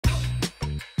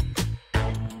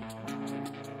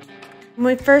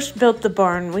When we first built the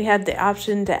barn, we had the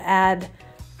option to add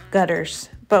gutters,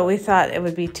 but we thought it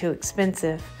would be too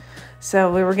expensive.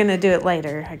 So we were gonna do it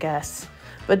later, I guess.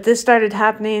 But this started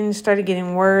happening, started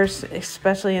getting worse,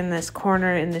 especially in this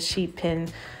corner in the sheep pen.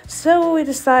 So we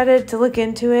decided to look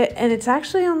into it, and it's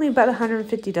actually only about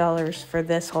 $150 for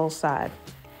this whole side.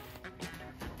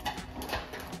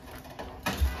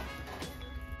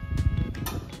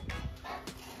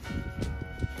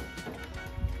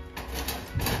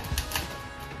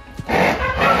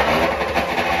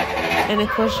 And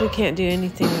of course we can't do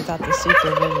anything without the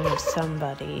supervision of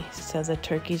somebody, so the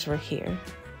turkeys were here.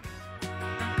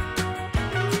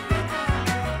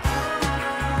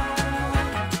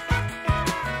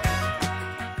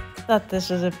 Thought this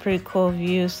was a pretty cool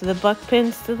view. So the buck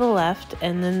pen's to the left,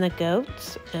 and then the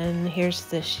goats, and here's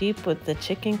the sheep with the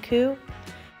chicken coop.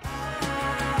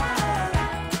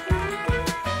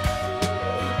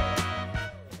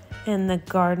 And the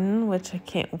garden, which I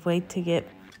can't wait to get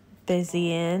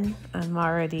busy in. I'm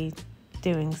already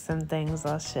doing some things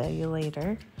I'll show you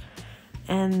later.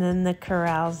 And then the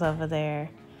corrals over there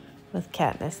with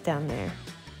Katniss down there.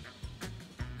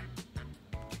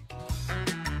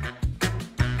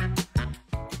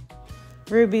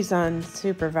 Ruby's on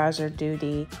supervisor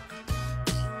duty.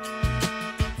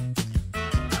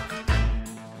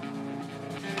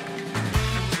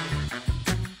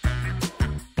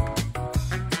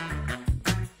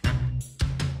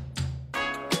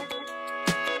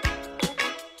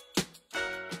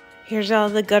 Here's all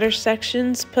the gutter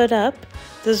sections put up.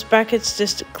 Those brackets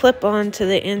just clip on to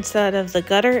the inside of the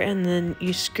gutter, and then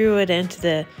you screw it into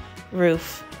the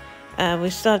roof. We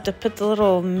still have to put the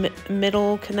little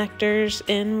middle connectors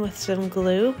in with some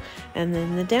glue, and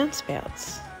then the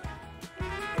downspouts.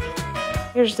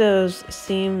 Here's those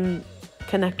seam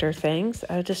connector things.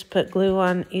 I just put glue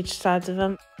on each side of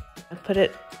them. I put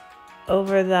it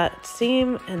over that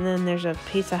seam, and then there's a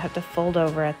piece I have to fold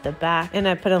over at the back, and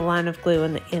I put a line of glue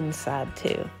on the inside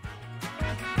too.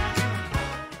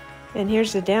 And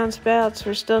here's the downspouts.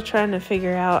 We're still trying to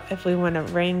figure out if we want a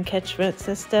rain catchment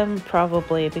system,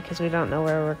 probably, because we don't know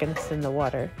where we're going to send the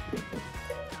water.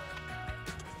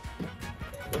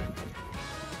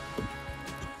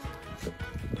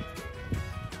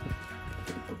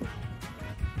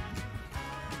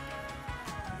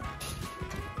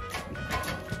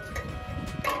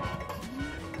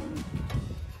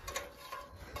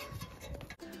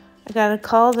 I got a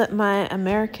call that my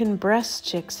American breast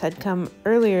chicks had come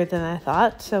earlier than I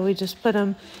thought, so we just put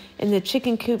them in the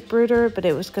chicken coop brooder, but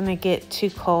it was going to get too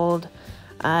cold,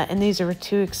 and these were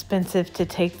too expensive to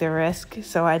take the risk,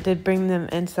 so I did bring them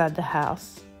inside the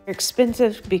house. They're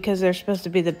expensive because they're supposed to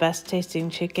be the best tasting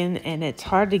chicken, and it's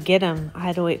hard to get them. I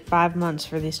had to wait 5 months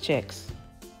for these chicks.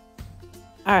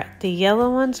 Alright, the yellow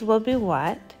ones will be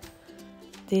white.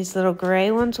 These little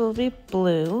gray ones will be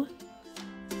blue.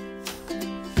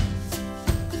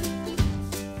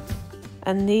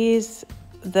 And these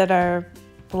that are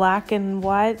black and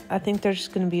white, I think they're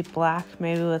just going to be black,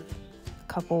 maybe with a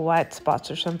couple white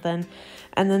spots or something.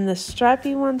 And then the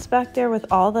stripy ones back there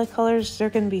with all the colors,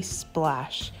 they're going to be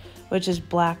splash, which is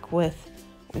black with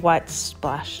white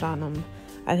splashed on them.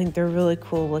 I think they're really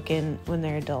cool looking when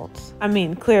they're adults. I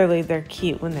mean, clearly they're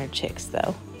cute when they're chicks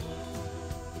though.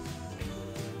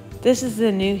 This is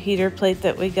the new heater plate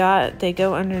that we got. They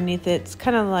go underneath it. It's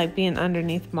kind of like being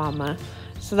underneath mama.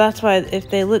 So that's why if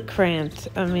they look cramped,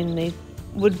 I mean, they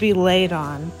would be laid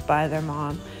on by their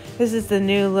mom. This is the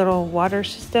new little water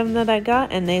system that I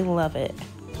got, and they love it.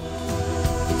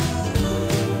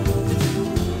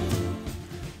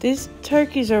 These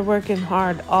turkeys are working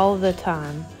hard all the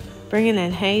time, bringing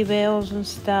in hay bales and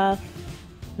stuff.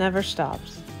 Never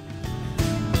stops.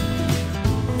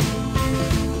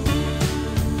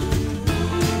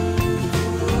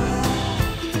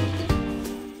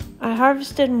 I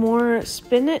harvested more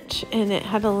spinach, and it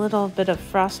had a little bit of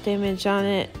frost damage on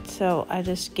it, so I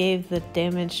just gave the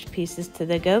damaged pieces to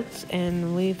the goats,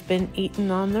 and we've been eating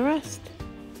on the rest.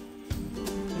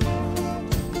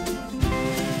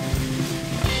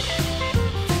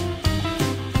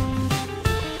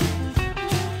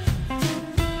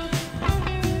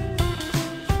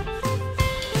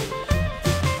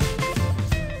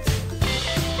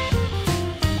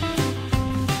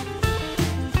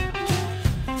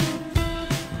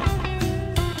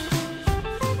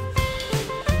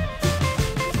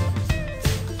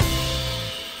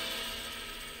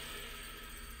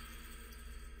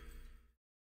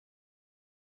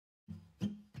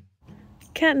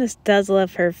 Katniss does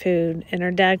love her food, and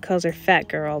her dad calls her fat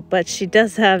girl, but she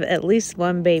does have at least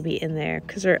one baby in there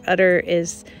because her udder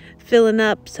is filling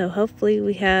up, so hopefully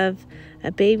we have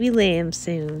a baby lamb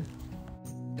soon.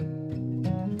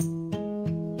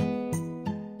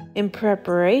 In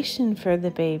preparation for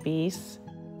the babies,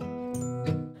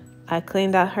 I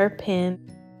cleaned out her pen,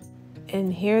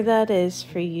 and here that is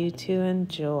for you to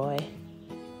enjoy.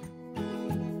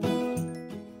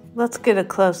 Let's get a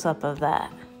close-up of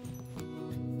that.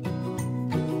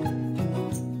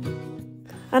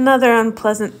 Another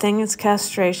unpleasant thing is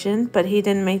castration, but he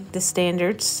didn't make the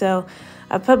standards, so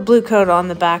I put blue coat on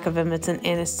the back of him. It's an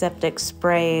antiseptic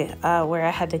spray where I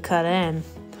had to cut in.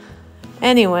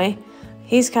 Anyway,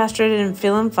 he's castrated and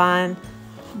feeling fine.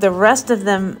 The rest of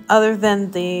them, other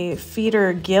than the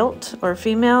feeder gilt or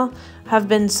female, have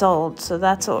been sold. So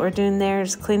that's what we're doing there,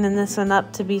 is cleaning this one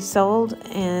up to be sold.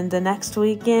 And the next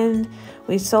weekend,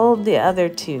 we sold the other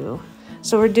two.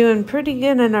 So we're doing pretty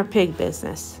good in our pig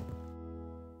business.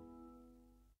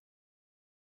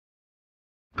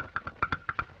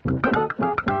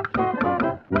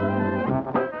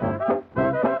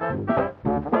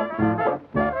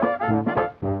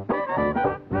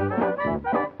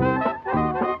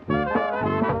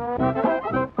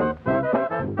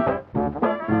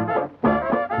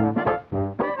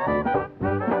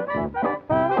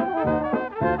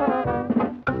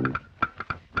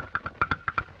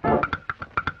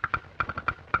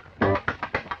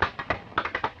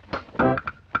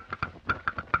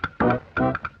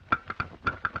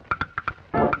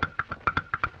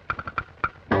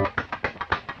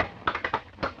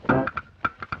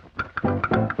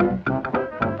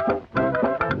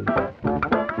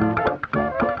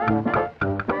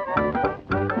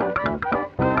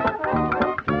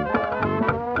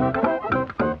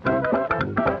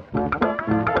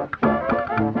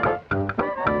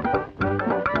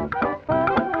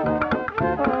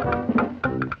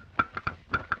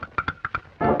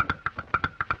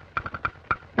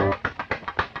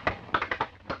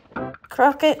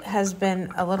 Crockett has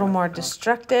been a little more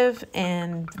destructive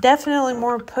and definitely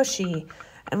more pushy,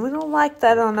 and we don't like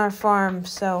that on our farm,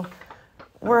 so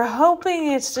we're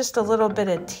hoping it's just a little bit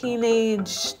of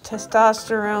teenage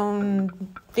testosterone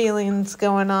feelings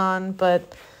going on,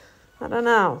 but I don't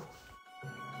know.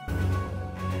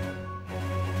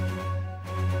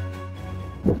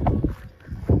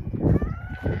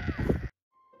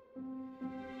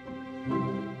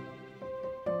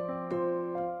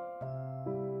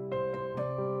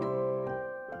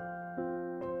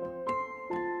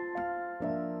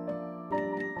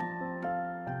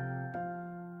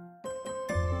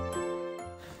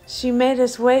 She made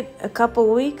us wait a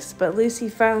couple weeks, but Lucy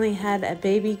finally had a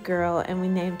baby girl and we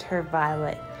named her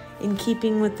Violet, in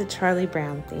keeping with the Charlie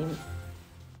Brown theme.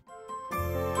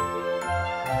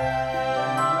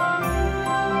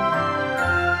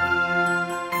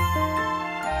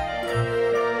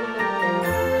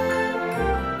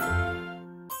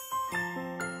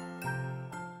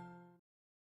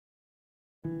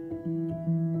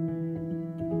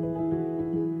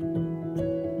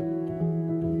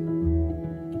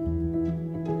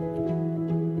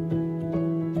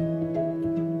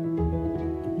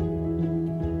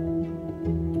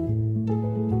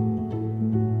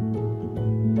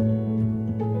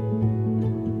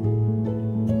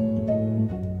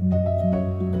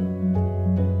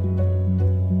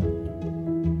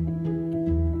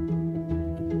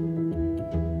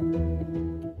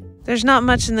 There's not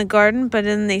much in the garden, but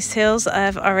in these hills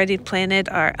I've already planted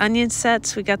our onion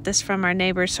sets. We got this from our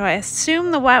neighbor, so I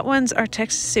assume the white ones are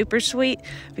Texas Super Sweet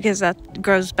because that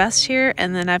grows best here.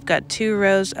 And then I've got 2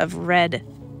 rows of red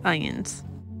onions.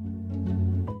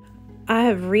 I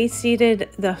have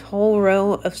reseeded the whole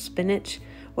row of spinach.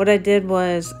 What I did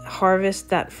was harvest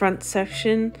that front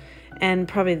section and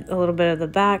probably a little bit of the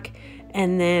back,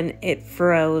 and then it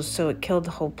froze, so it killed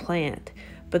the whole plant.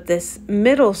 But this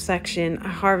middle section I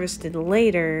harvested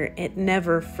later. It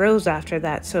never froze after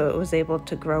that, so it was able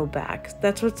to grow back.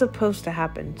 That's what's supposed to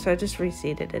happen, so I just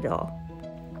reseeded it all.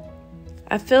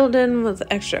 I filled in with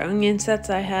extra onion sets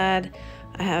I had.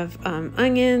 I have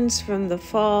onions from the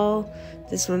fall.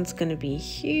 This one's gonna be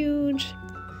huge.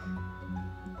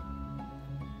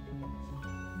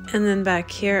 And then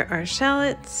back here are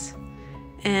shallots,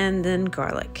 and then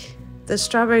garlic. The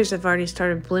strawberries have already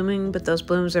started blooming, but those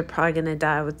blooms are probably going to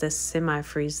die with this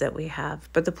semi-freeze that we have,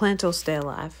 but the plant will stay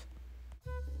alive.